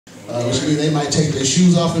which means they might take their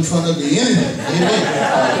shoes off in front of you, anything.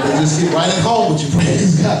 Amen. They just get right at home with you.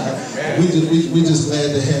 Praise God. We're just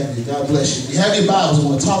glad to have you. God bless you. If you have your Bibles, I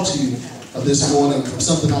want to talk to you this morning from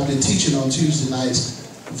something I've been teaching on Tuesday nights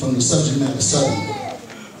from the subject matter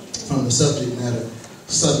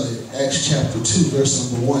suddenly. Acts chapter 2,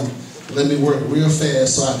 verse number 1. Let me work real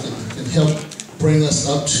fast so I can help bring us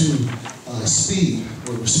up to speed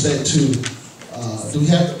with respect to, did you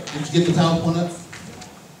get the PowerPoint up?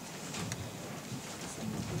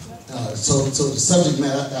 So the subject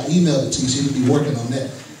matter, I emailed it to you, so you'll be working on that.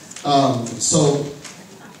 So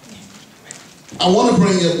I want to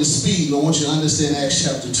bring you up to speed, and I want you to understand Acts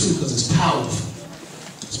chapter 2 because it's powerful.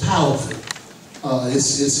 It's powerful.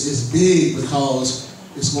 It's big because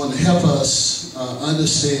it's going to help us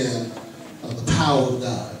understand the power of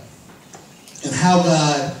God and how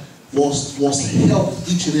God wants to help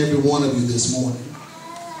each and every one of you this morning.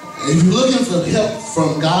 And if you're looking for help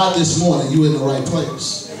from God this morning, you're in the right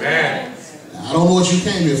place. Amen. Now, I don't know what you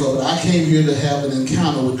came here for, but I came here to have an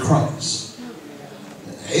encounter with Christ.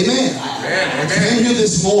 Amen. I came here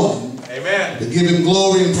this morning to give him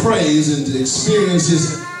glory and praise and to experience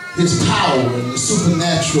his power and the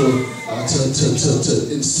supernatural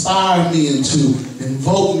to inspire me and to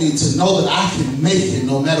invoke me to know that I can make it.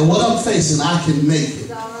 No matter what I'm facing, I can make it.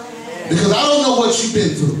 Because I don't know what you've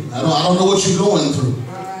been through. I don't know what you're going through.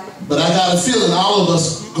 But I got a feeling all of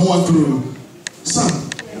us going through something.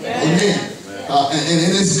 Amen.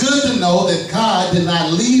 And it's good to know that God did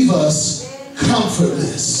not leave us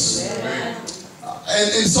comfortless.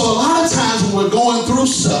 And so a lot of times when we're going through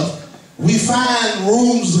stuff, we find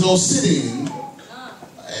rooms to go sit in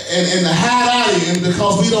and to hide out in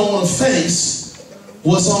because we don't want to face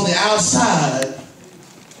what's on the outside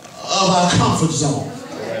of our comfort zone.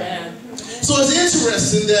 So it's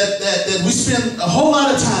interesting that we spend a whole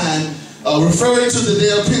lot of time referring to the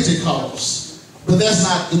day of Pentecost, but that's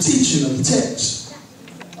not the teaching of the text.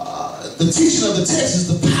 The teaching of the text is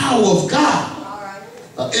the power of God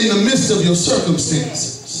in the midst of your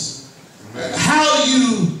circumstances. How do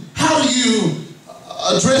you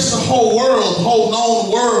address the whole world, the whole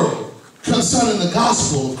known world concerning the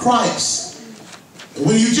gospel of Christ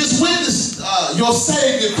when you just witnessed your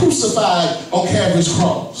Savior crucified on Calvary's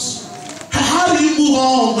cross? How do you move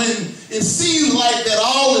on when it seems like that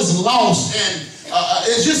all is lost and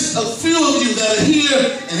it's just a few of you that are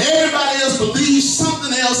here and everybody else believes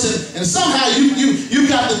something else and somehow you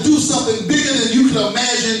got to do something bigger than you can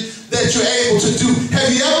imagine that you're able to do? Have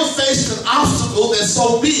you ever faced an obstacle that's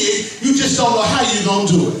so big you just don't know how you're going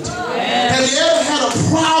to do it? Have you ever had a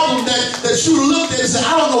problem that you looked at and said,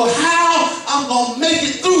 I don't know how I'm going to make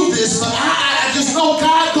it through this, but I just know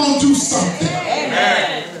God's going to do something?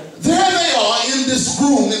 Amen. There they are in this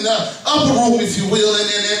room, in the upper room, if you will,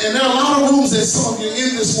 and there are a lot of rooms that some of you are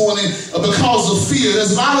in this morning because of fear.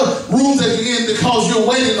 There's a lot of rooms that you're in because you're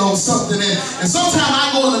waiting on something, and sometimes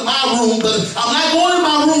I go into my room, but I'm not going in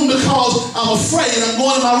my room because I'm afraid. I'm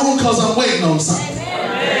going in my room because I'm waiting on something.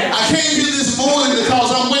 Amen. I came here this morning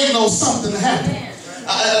because I'm waiting on something to happen.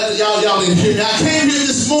 Y'all didn't hear me. I came here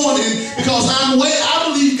this morning because I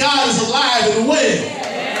believe God is alive and well.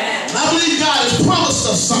 And I believe God has promised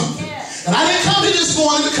us something. And I didn't come here this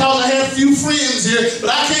morning because I had a few friends here, but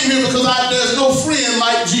I came here because there's no friend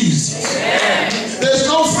like Jesus. There's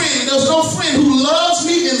no friend who loves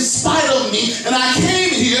me in spite of me. And I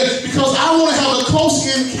came here because I want to have a close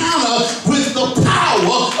encounter with the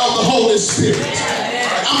power of the Holy Spirit.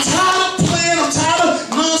 I'm tired of playing. I'm tired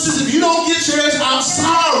of nonsense. If you don't get yours, I'm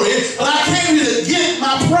sorry. But I came here to get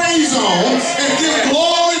my praise on and give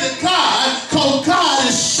glory to God because God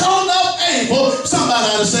is shown up able. Somebody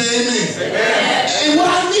ought to say amen. And what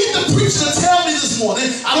I need the preacher to tell me this morning,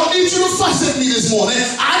 I don't need you to fuss at me this morning.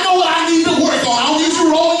 I know what I need to work on. I don't need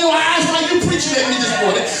you rolling your eyes while you're preaching at me this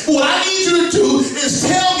morning. But what I need you to do is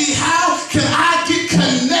tell me how can I get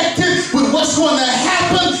connected with what's going to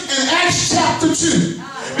happen in Acts chapter 2.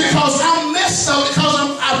 Because I'm messed up, because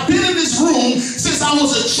I've been in this room since I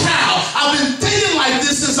was a child. I've been thinking like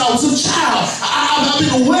this since I was a child. I've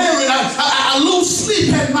been wearing, I lose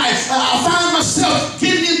sleep at night. I find myself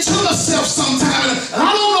getting into myself sometimes. And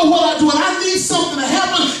I don't know what I do. And I need something to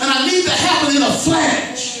happen. And I need to happen in a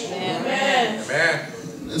flash. Amen. Amen.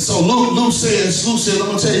 And so Luke says, I'm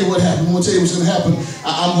going to tell you what happened. I'm going to tell you what's going to happen.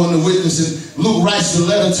 I'm going to witness it. Luke writes the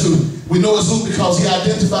letter to, we know it's Luke because he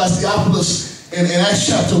identifies Theophilus in Acts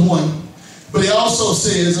chapter 1. But he also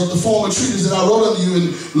says of the former treatise that I wrote unto you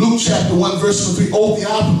in Luke chapter 1, verse 3, O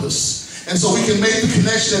Theophilus. And so we can make the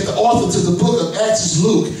connection that the author to the book of Acts is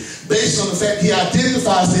Luke. based on the fact he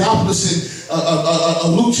identifies Theophilus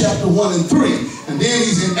in Luke chapter 1 and 3. And then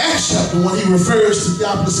he's in Acts chapter 1, he refers to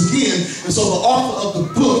Theophilus again. And so the author of the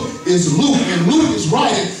book is Luke. And Luke is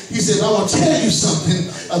writing, he says, I want to tell you something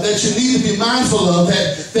that you need to be mindful of,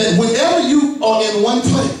 that whenever you are in one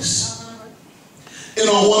place and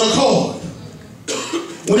on one accord,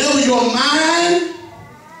 whenever your mind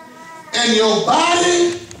and your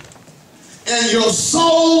body and your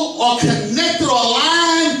soul are connected or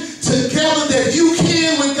aligned together, that you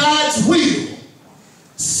can with God's will,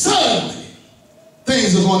 suddenly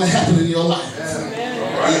things are going to happen in your life.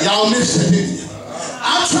 Y'all miss that, didn't you?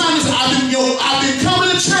 I'm trying to say, I've been coming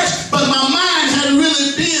to church, but my mind hadn't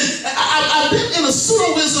really been. I've been in a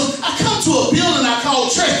pseudo-wisdom. I come to a building I call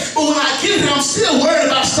church, but when I get here, I'm still worried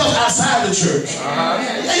about stuff outside the church.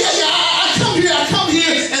 I come here,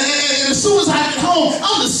 and as soon as I get home,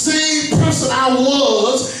 I'm the same person I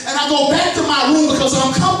was, and I go back to my room because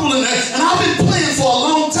I'm comfortable in there, and I've been playing for a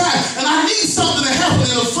long time, and I need something to happen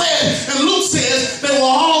in a flash. And Luke says they were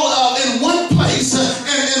all in one place and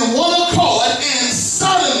in one accord, and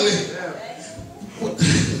suddenly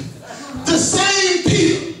the same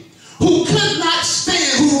people who could not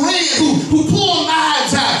stand, who ran, who pulled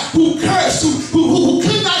knives out, who cursed, who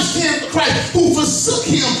could not stand for Christ, who forsook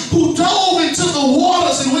him, who dove into the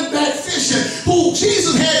waters and went back fishing, who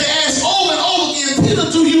Jesus had to ask over and over again, Peter,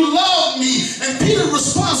 do you love me? And Peter's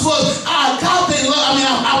response was, I agape love,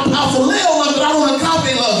 I phileo love, but I don't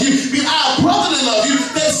agape love you. I mean, I brotherly love you.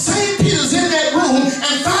 That same Peter's in that room,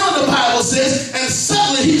 and finally the Bible says, and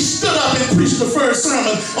suddenly he stood up and preached the first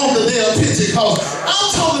sermon on the day of Pentecost. I'm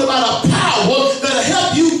talking about a power that'll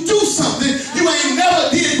help you do something you ain't never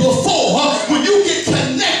did before when you get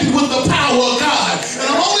connected with the power of God. And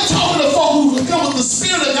I'm only talking to folks who come with the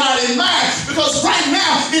Spirit of God in mind, because right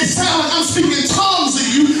now it sounds like I'm speaking tongues to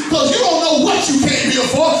you, because you don't know what you came here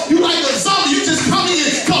for. You like a zombie, you just come in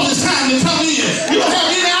because it's time to come in. You don't have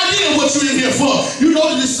any idea what you're in here for. You know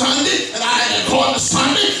that it's Sunday, and according to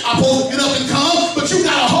Sunday, I'm supposed to get up and come, but you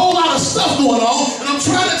got a whole lot of stuff going on. And I'm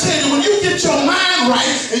trying to tell you, when you get your mind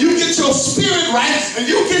right, and you get your spirit right, and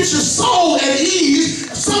you get your soul at ease,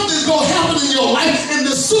 something's going to happen in your life in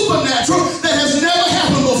the supernatural that has never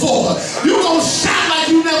happened before. You're going to shout like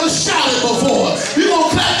you never shouted before. You're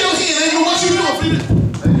going to clap your hands. Ain't know what you're doing.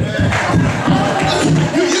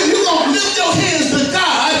 You're going to lift your hands to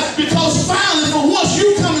God, because finally, for once,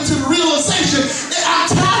 you come into the realization that I'm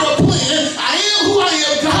tired of playing. I am who I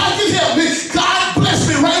am. God can help me. God bless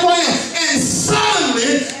me right where I am. And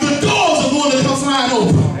suddenly, the doors are going to come flying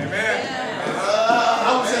open.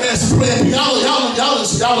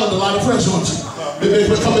 Y'all under a lot of pressure, aren't you?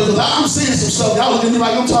 Because I'm saying some stuff. Y'all look at me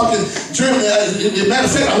like I'm talking German. As a matter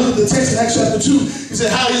of fact, I look at the text in Acts chapter 2. He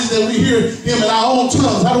said, how is it that we hear him in our own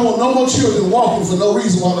tongues? I don't want no more children walking for no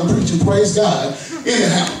reason while I'm preaching. Praise God.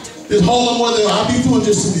 Anyhow, just hold them where they are. I'll be through in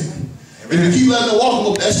just a minute. If you keep letting them walk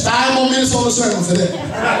them up, that's 5 more minutes on the sermon for that.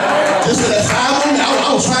 Just for that 5 more minutes.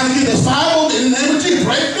 I was trying to get that 5 more minutes in the name of Jesus.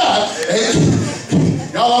 Praise God.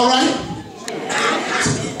 Y'all all right?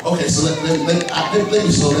 Okay, so let me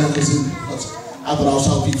slow down, because I thought I was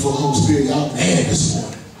talking to people for the Holy Spirit. Y'all mad this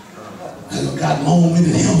morning. I got moaned in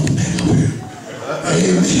the helmet back up here.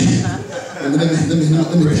 Amen. Let me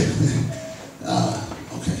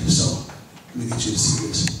okay, so let me get you to see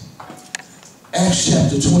this. Acts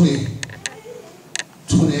chapter 20,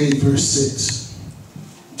 28, verse 6.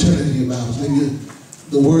 Turn it in your Bibles. Maybe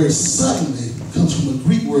the word suddenly comes from the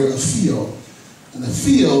Greek word aphio. And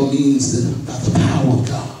aphio means by the power of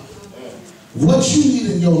God. What you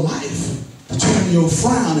need in your life to turn your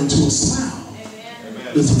frown into a smile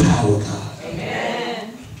is the power of God.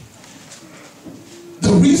 Amen.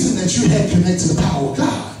 The reason that you had connected to the power of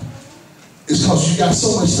God is because you got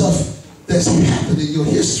so much stuff that's happened in your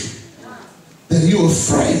history that you're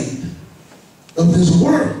afraid of this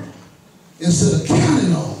world instead of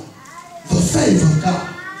counting on the favor of God.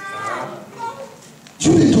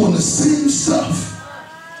 You've been doing the same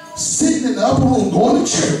stuff, sitting in the upper room, going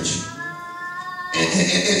to church, and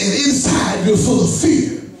inside you're full of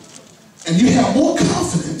fear. And you have more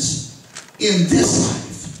confidence in this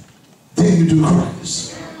life than you do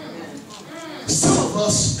Christ. Some of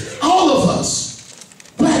us, all of us,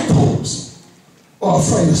 black folks, are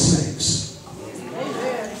afraid of snakes.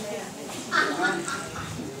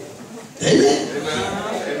 Amen.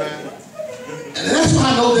 And that's why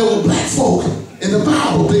I know there were black folk in the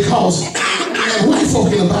Bible, because, and white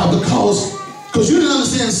folk in the Bible, because you didn't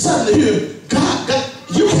understand suddenly here, God,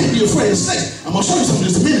 you can't be afraid of snakes. I'm going to show you something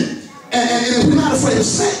in just a minute. And if we're not afraid of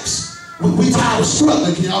snakes, we tired of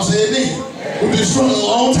struggling. Can y'all say amen? We've been struggling a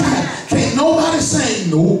long time. Can't nobody say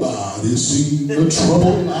nobody's seen the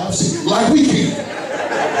trouble I've seen like we can.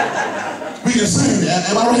 We can sing that.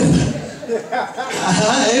 Am I right?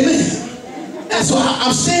 Amen. And so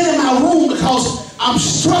I'm staying in my room because I'm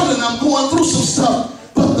struggling. I'm going through some stuff.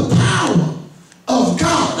 But the power of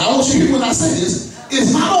God, I want you to hear when I say this,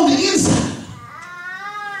 is not on the inside.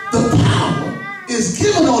 The power is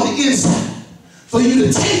given on the inside for you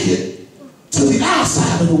to take it to the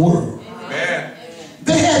outside of the world. Amen.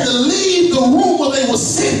 They had to leave the room where they were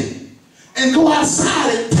sitting and go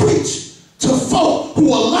outside and preach to folk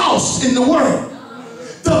who are lost in the world.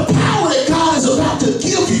 The power that God is about to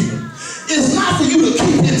give you is not for you to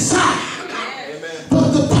keep inside. Amen.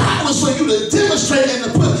 But the power is for you to demonstrate and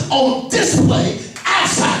to put on display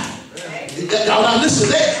outside. Y'all now listen,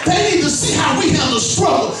 they need to see how we handle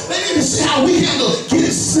struggle. They need to see how we handle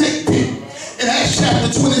getting snake bit. In Acts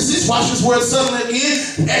chapter 26, watch this word suddenly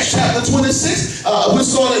again. Acts chapter 26, we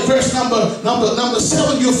saw at verse number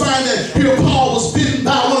 7, you'll find that here Paul was bitten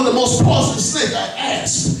by one of the most poisonous snakes, an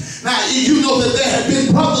asp. Now, you know that there had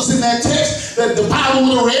been brothers in that text that the Bible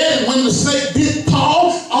would have read, and when the snake bit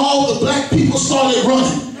Paul, all the black people started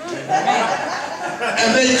running.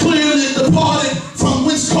 And they clearly departed from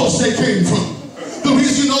which coast they came from. The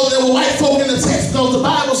reason you know there were white folk in the text, because the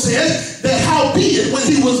Bible says that howbeit when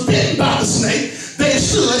he was bitten by the snake, they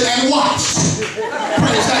stood and watched.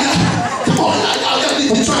 Praise God. Come on, y'all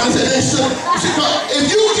need to be trying to say they stood.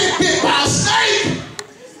 If you get bit by a snake,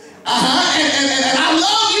 and I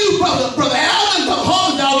love you, brother Alvin, brother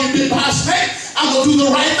Holland, y'all get bit by a snake, I'm going to do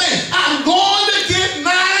the right thing. I'm going to get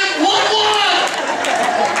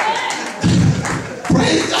 911.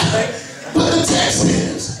 Praise God. But the text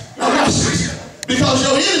says, now watch this. Because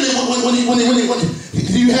your enemy, when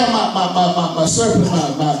you have my serpent,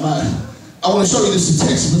 I want to show you this in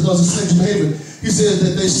text because it's snake behavior. He says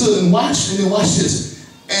that they stood and watched, and then watch this,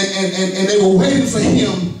 and they were waiting for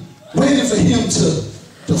him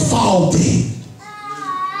to fall dead.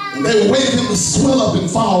 And they were waiting for him to swell up and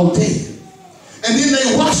fall dead. And then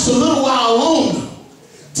they watched a little while longer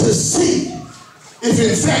to see if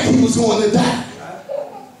in fact he was going to die.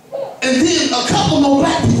 And then a couple more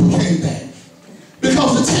black people came back.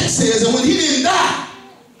 Because the text says that when he didn't die,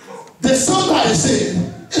 that somebody said,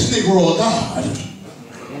 this Negro a God.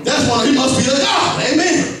 That's one, he must be a God.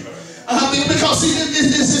 Amen. Because see,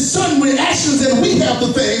 it's certain reactions that we have to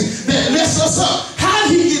things that mess us up. How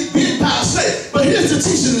did he get bit by a snake? But here's the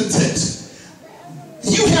teaching in the text.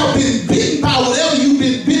 You have been bitten by whatever you've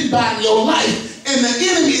been bitten by in your life, and the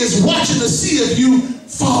enemy is watching to see if you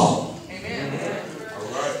fall. Amen.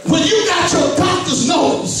 When you got your doctor's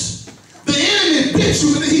notice, the enemy bit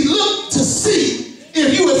you, and he looked to see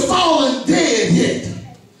if you had fallen dead yet.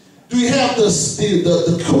 Do you have the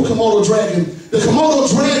Komodo dragon? The Komodo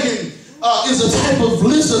dragon is a type of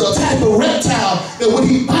lizard, a type of reptile that when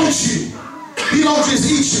he bites you, he don't just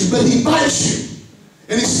eat you, but he bites you.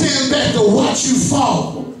 And he's standing back to watch you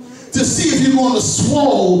fall, to see if you're going to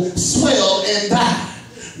swell, and die.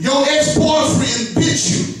 Your ex-boyfriend bit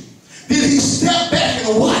you. Then he stepped back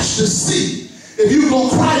and watched to see if you're going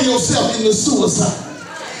to cry yourself into suicide.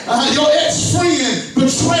 Your ex-friend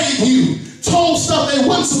betrayed you, told stuff they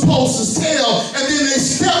weren't supposed to tell, and then they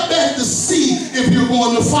stepped back to see if you're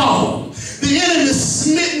going to fall. The enemy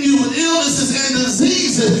smitten you with illnesses and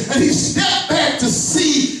diseases, and he stepped back to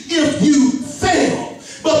see if you fail.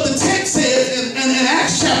 But the text says in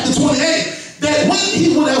Acts chapter 28 that when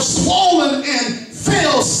he would have swollen and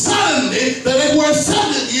fell suddenly, that word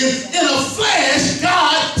suddenly in a flash,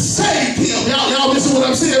 God saved him. Y'all listen to what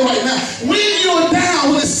I'm saying right now. When you're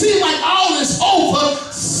down, when it seems like all is over,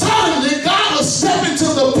 suddenly God will step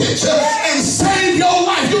into the picture and save your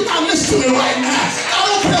life. You're not listening to me right now. I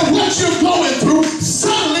don't care what you're going through.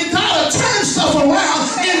 Suddenly God will turn stuff around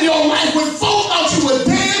in your life. When folk thought you were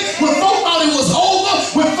dead, when folk thought it was over,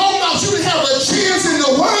 when folk thought you didn't have a chance in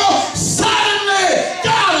the world, suddenly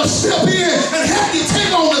God will step in and help you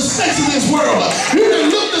take on the snakes in this world. You can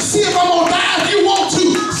look to see if I'm going to die if you want to.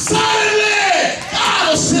 Suddenly God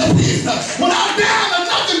will step in. When I'm down to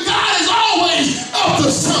nothing, God is always up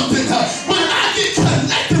to something. When I get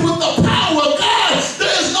connected with the power of God,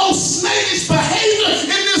 there is no snakish behavior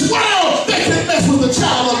in this world that can mess with the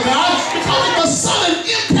child of God, because of the sudden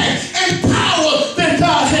impact and power that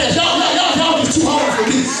God has. Y'all just too hard for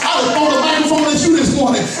me. I was on the microphone at you this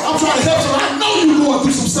morning. I'm trying to help you. I know you're going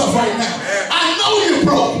through some stuff right now. I know you're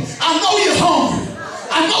broke. I know you're hungry.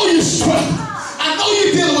 I know you're struggling. I know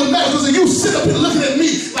you're dealing with medicals, and you sit up and looking at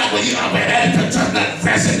me like, well, you know, man, that doesn't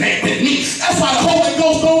resonate with me. That's why the Holy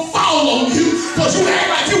Ghost don't fall on you, because you act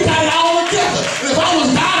like you got it all together. And if I was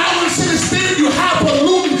God, I wouldn't sit and stare at you,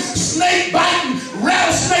 high-polluting, snake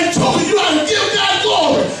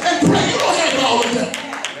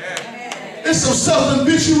stuff that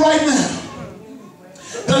bit you right now,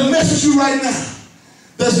 that messed with you right now,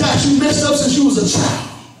 that's got you messed up since you was a child.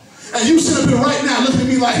 And you sit up here right now looking at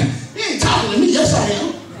me like, you ain't talking to me. Yes, I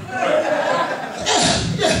am.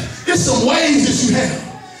 Yeah. It's some ways that you have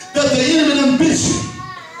that the enemy done bit you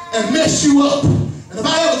and messed you up. And if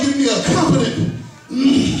I ever give me a competent,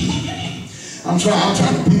 I'm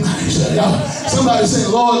trying to be nice. Somebody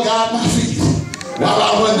saying, Lord, guide my feet while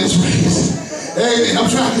I run this race. Amen. I'm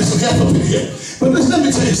trying to get some help up in here. But let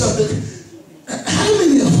me tell you something. How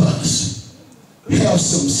many of us have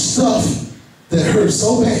some stuff that hurts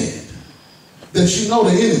so bad that you know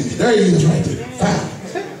the enemy? There he is right there. Found.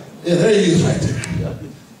 Yeah, there he is right there.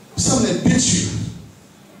 Something that bit you.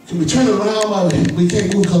 Can we turn it around? We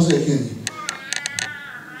can't move because of that, can you?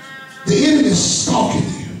 The enemy is stalking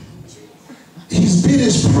you. He's bit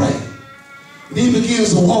his prey. And he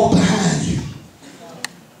begins to walk behind you.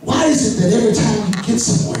 Why is it that every time you get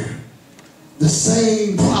somewhere, the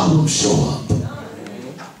same problems show up?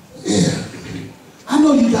 Yeah. I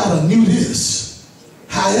know you gotta knew this.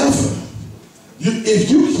 However, if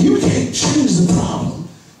you can't change the problem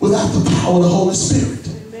without the power of the Holy Spirit.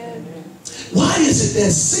 Why is it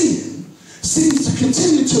that sin seems to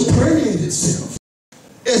continue to permeate itself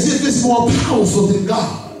as if it's more powerful than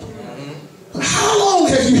God? How long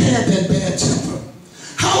have you had that bad temper?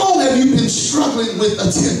 How long have you been struggling with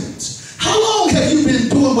attendance? How long have you been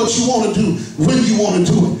doing what you want to do when you want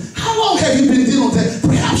to do it? How long have you been dealing with that?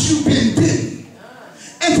 Perhaps you've been bitten.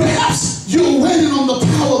 And perhaps you're waiting on the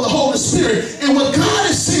power of the Holy Spirit. And what God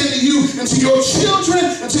is saying to you and to your children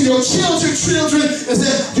and to your children's children is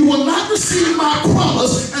that you will not receive my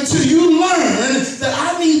promise until you learn that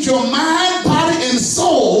I need your mind, body, and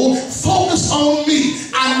soul focused on me.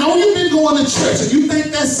 I know you've been going to church and you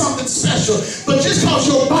think that's something special, but just because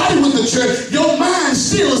your body went to church, your mind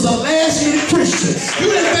still is a last-minute Christian.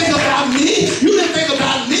 You didn't think about me. You didn't think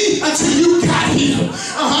about me until you got here.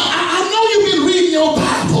 I know you've been reading your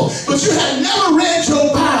Bible, but you have never read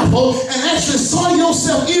your Bible and actually saw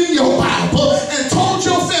yourself in your Bible and told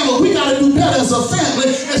your family, we got to do better as a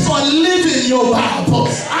family and start living your Bible.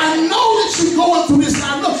 I know that you're going through this,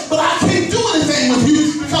 I know, but I can't do anything with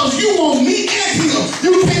you because you want me and him.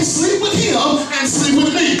 You can't sleep with him and sleep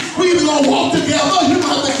with me. We either gonna walk together, you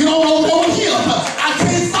might have to get on over with him. I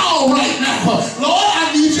can't fall right now. Lord,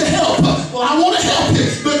 I need your help. Well, I want to help you,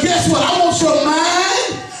 but guess what? I want your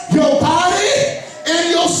mind, your body, and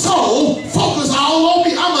your soul focused all on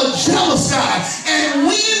me. I'm a jealous guy. And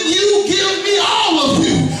when you give me all of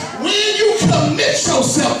you, when you commit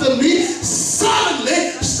yourself to me,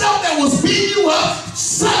 suddenly stuff that was beating you up,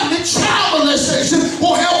 suddenly child molestation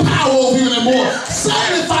won't have power over you anymore.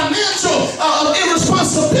 Suddenly financial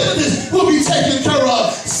irresponsibilities will be taken care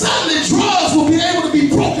of. Suddenly drugs will be able to be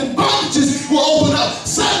broken. Bondages will open up.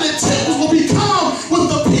 Suddenly temples will be calm with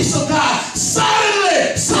the peace of God.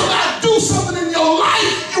 Suddenly somebody do something in your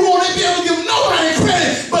life you won't be able to give nobody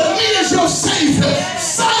credit but me as your Savior.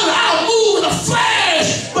 Suddenly I'll move in a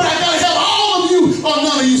flash, but I gotta have all of you or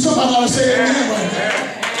none of you. Somebody ought to say amen right now.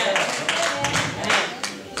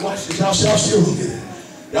 Watch this. Y'all still look at it.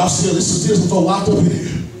 Y'all still, this is for locked up in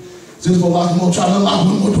here. This is for locked. I'm gonna try to unlock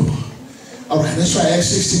one more door. All right, let's try Acts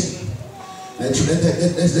 16. That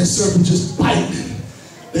serpent just biting.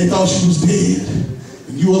 They thought she was dead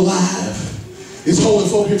and you alive. It's holy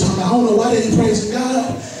folk here talking about, I don't know why they ain't praising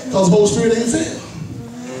God, because the Holy Spirit ain't fail.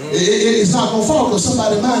 It's not gonna fall because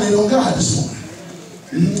somebody's mind ain't on God this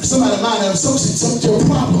morning. Somebody's mind has some your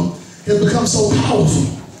problem has become so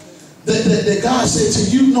powerful that God said to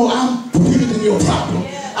you, no, I'm bigger than your problem.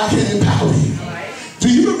 I can empower you. Do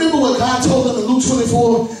you remember what God told them in Luke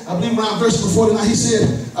 24? I believe around verse 49. He said,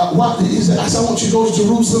 he said, I want you to go to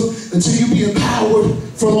Jerusalem until you be empowered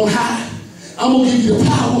from on high. I'm going to give you the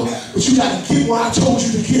power, but you got to get where I told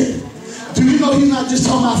you to get. Do you know he's not just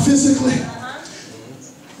talking about physically?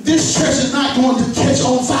 This church is not going to catch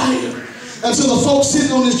on fire until the folks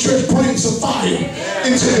sitting on this church bring some fire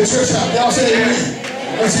into the church house. Y'all say amen.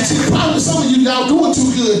 And see, the problem with some of you, y'all doing too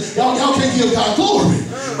good. Y'all can't give God glory.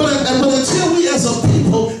 But until we as a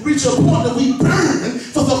people reach a point that we burn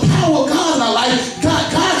for the power of God in our life, God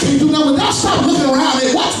can't do nothing. Y'all stop looking around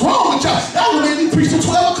and what's wrong with y'all? Y'all will make me preach till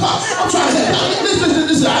 12 o'clock. I'm trying to help y'all.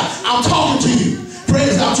 Listen, I'm talking to you.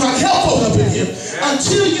 Praise God. I'm trying to help folks up in here.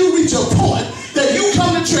 Until you reach a point that you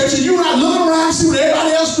come to church and you're not looking around to see what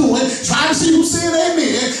everybody else doing, trying to see who's saying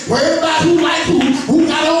amen, worried about who like who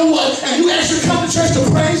got on what, and you actually come to church to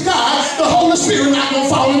praise God, the Holy Spirit not going to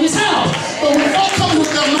fall in this house. But when folk come with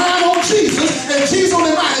their mind on Jesus, and Jesus on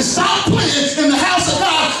their mind, and stop playing in the house of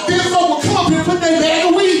God, then folk will come up here and put their bag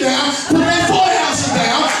of weed down, put their 4 ounces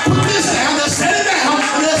down, put this down, they'll set it down,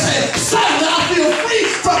 and they'll say, suddenly I feel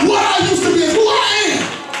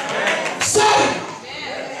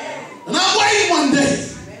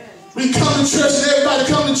We come to church and everybody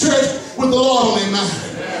come to church with the Lord on their mind.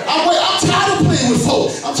 I'm tired of playing with folk.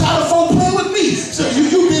 I'm tired of folk playing with me. So you've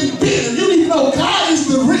been bitten. You need to know God is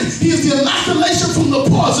He is the inoculation from the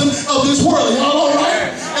poison of this world. Y'all all right?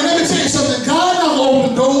 And let me tell you something. God not going to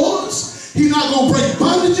open doors. He's not going to break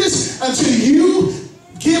bondages until you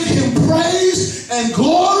give him praise and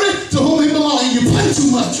glory to whom he belongs. And you play too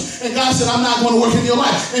much. And God said, I'm not going to work in your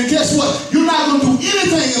life. And guess what? You're not going to do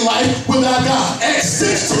anything in life without God. Acts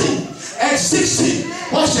 16. Acts 16.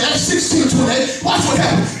 Watch it. Acts 16:28. Watch what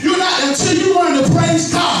happens. You're not, until you learn to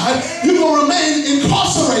praise God, you're going to remain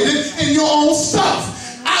incarcerated in your own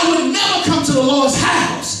stuff. I would never come to the Lord's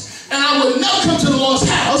house. And I would never come to the Lord's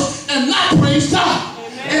house and not praise God.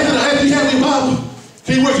 Anthony, if you have your Bible,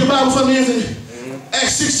 can you work your Bible for me, Anthony?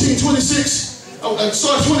 Acts 16:26.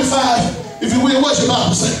 Start 25. If you will, what's your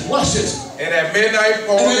Bible say? Watch this. And at midnight,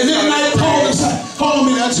 Paul call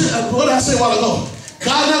me. What did I say a while ago?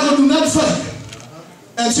 God's not going to do nothing for you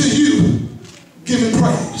until you give him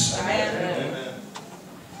praise. Amen.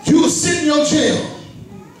 You will sit in your jail.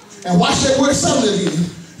 And watch that word suddenly again.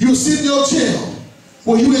 You will sit in your jail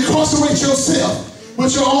where you incarcerate yourself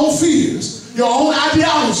with your own fears, your own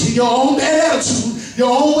ideology, your own bad attitude, your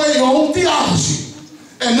own way, your own theology.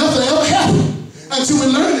 And nothing ever happened until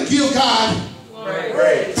we learn to give God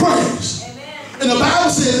praise. And the Bible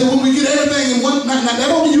says that when we get everything in one, not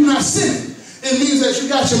only you not sinning, it means that you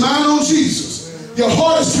got your mind on Jesus. Your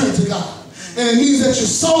heart is turned to God. And it means that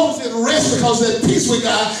your soul is at rest because you're at peace with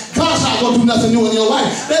God. God's not going to do nothing new in your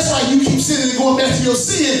life. That's why you keep sinning and going back to your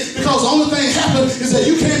sin, because the only thing happened is that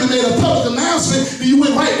you came and made a public announcement and you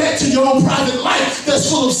went right back to your own private life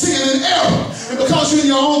that's full of sin and error. And because you're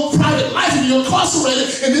in your own private life and you're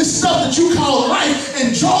incarcerated in this stuff that you call life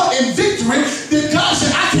and joy and victory, then God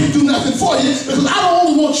said, I can't do nothing for you because I don't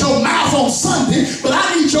only want your mouth on Sunday, but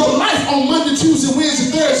I need your life on Monday, Tuesday,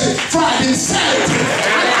 Wednesday, Thursday, Friday, and Saturday.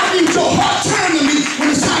 I need your heart turn to me when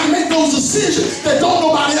it's time to make those decisions that don't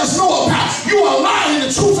nobody else know about. You are lying, the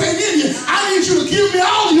truth ain't in you. I need you to give me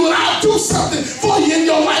all of you and I'll do something for you in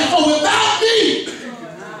your life. For without me,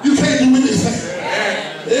 you can't do anything.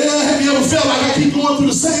 Yeah, have you ever felt like I keep going through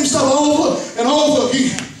the same stuff over and over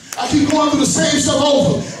again? I keep going through the same stuff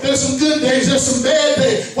over. There's some good days, there's some bad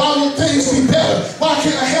days. Why won't things be better? Why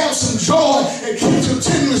can't I have some joy and keep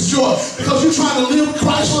continuous joy? Because you're trying to live with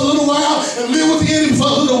Christ for a little while and live with the enemy for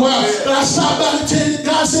a little while. But I stopped by to tell you,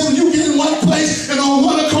 God said, when you get in one place and on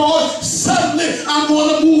one accord, suddenly I'm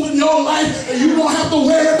going to move in your life and you don't have to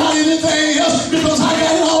worry about anything else because I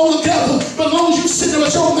got it all together. But as long as you sit there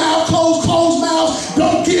with your mouth closed mouth,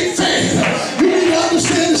 don't get fed. You need to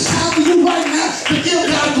understand it's time for you right now to give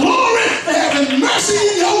God glory for having mercy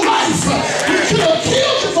in your life. He could have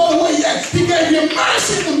killed you for the way you act. He gave you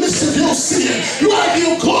mercy in the midst of your sin. You ought to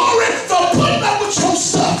give glory for putting up with your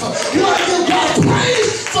stuff. You ought to give God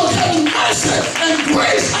praise for having mercy and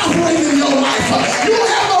grace operating in your life. You don't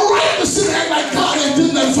have no right to sit there like God ain't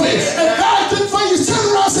did nothing for you. And God did for you, turn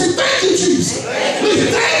around and say, thank you, Jesus.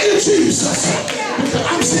 Thank you, Jesus. Because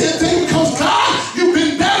I'm saying thank you because God, you've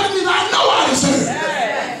been better than I know I deserve.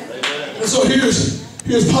 And so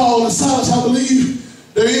here's Paul and Silas, I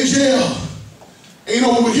believe. They're in jail. And you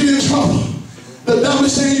know, when we get in trouble, the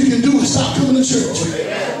dumbest thing you can do is stop coming to church.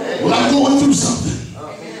 Well, I'm going through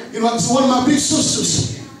something. You know, it's one of my big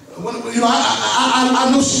sisters. You know,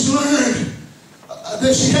 I know she's learned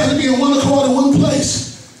that she has to be in one accord in one place.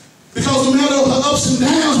 Because no matter her ups and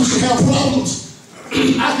downs, when she have problems,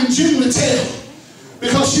 I can genuinely tell.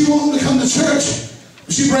 Because she won't come to church,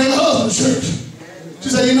 but she bring her husband to church. She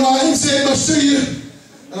said, you know, I ain't said much to you,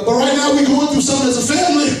 but right now we're going through something as a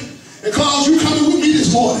family. And Carl, you coming with me this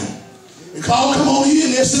morning. And Carl, come on here,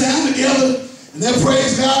 and they'll sit down together, and they'll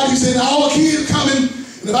praise God. He said, all the kids coming,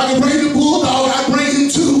 and if I can bring the bulldog, I bring him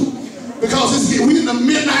too. Because we're in the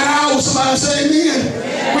midnight hour. Somebody say amen.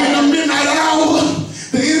 We're in the midnight hour.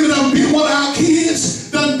 The enemy done bit one of our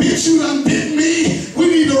kids, done bit you, done bit me. We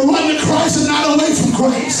need to run to Christ and not away from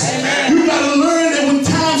Christ. You got to learn that when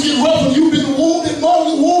times get rough and you've been wounded,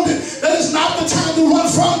 mortally wounded, that is not the time to run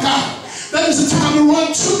from God. That is the time to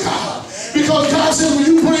run to God. Because God said, when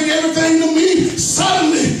you bring everything to me,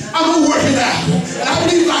 suddenly I'm going to work it out. And I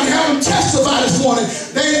believe I can have them testify this morning.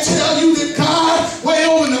 They tell you that God, way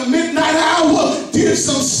over in the midnight hour, did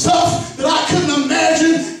some stuff that I couldn't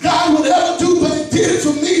imagine God would ever do, but He did it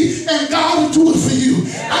for me, and God will do it for you.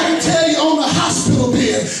 I can tell you on the hospital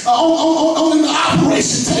bed, on the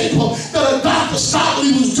operation table, that a doctor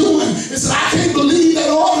Stockley was doing. He said, I can't believe that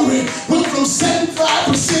artery went from 75%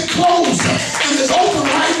 closed and it's open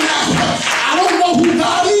right now. I don't know who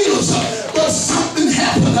God is, but something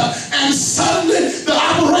happened, and suddenly the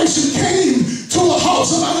operation came to a halt.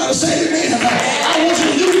 Somebody Somebody say amen. I want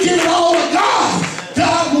you to give it all to God.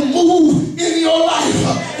 God will move in your life.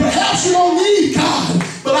 Perhaps you don't need God,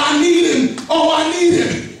 but I need him. Oh, I need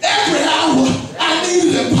him every hour. I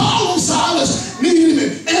needed him. Paul and Silas needed him.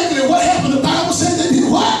 Anthony, what happened? The Bible said they did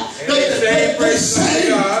what? They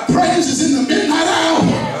sang praises in the midnight hour.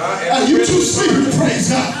 You too sleepy to praise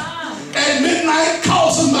God. At midnight,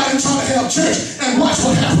 call somebody trying to have church and watch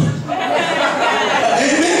what happens.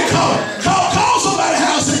 Amen. Call somebody's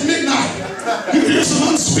house at midnight. You hear some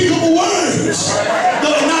unspeakable words that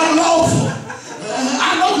are not lawful.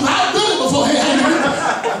 I know because I've done it before. Hey,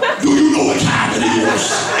 do you know what time it is?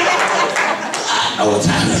 I know what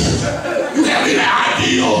time it is. You have any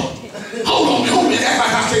idea? Hold on, act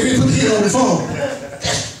like I can't even put the kid on the phone.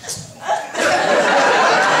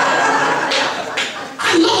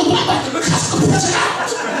 I know what I'm about to put it out.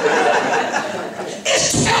 It's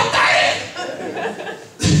 12:30.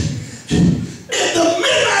 In the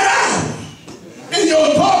midnight hour, in your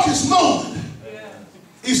darkest moment,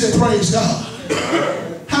 he said, praise God.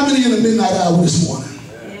 How many in the midnight hour this morning?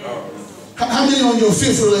 How many on your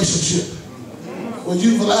fifth relationship where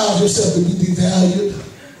you've allowed yourself to be devalued?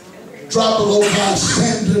 Drop below God's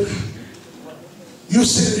standard. You're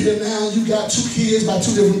sitting here now, you got 2 kids by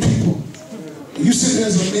 2 different people. You sitting here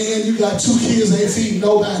as a man, you got 2 kids, ain't feeding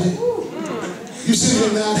nobody. You sitting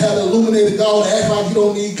here now and have the illuminated God to act like you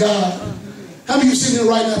don't need God. How many of you sitting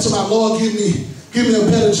here right now to my Lord, give me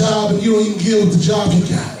a better job, and you don't even give with the job you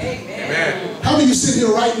got? Amen. How many of you sitting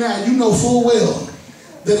here right now, you know full well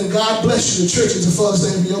that if God bless you, the church is the first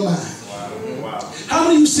thing in your mind? How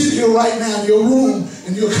many of you sit here right now in your room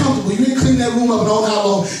and you're comfortable? You ain't clean that room up and all how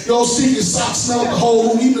long. Your stinky socks smell up the whole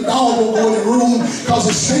room. Even the dog won't go in the room because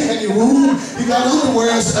it's stink in your room. You got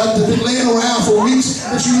underwear that's been laying around for weeks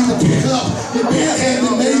that you need to pick up. Your bed hasn't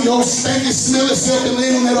been made. Your stinky, smelly self been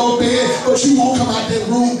laying on that old bed, but you won't come out that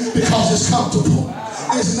room because it's comfortable.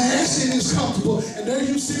 It's nasty and it's comfortable. And there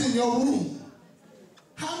you sit in your room.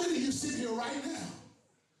 How many of you sit here right now?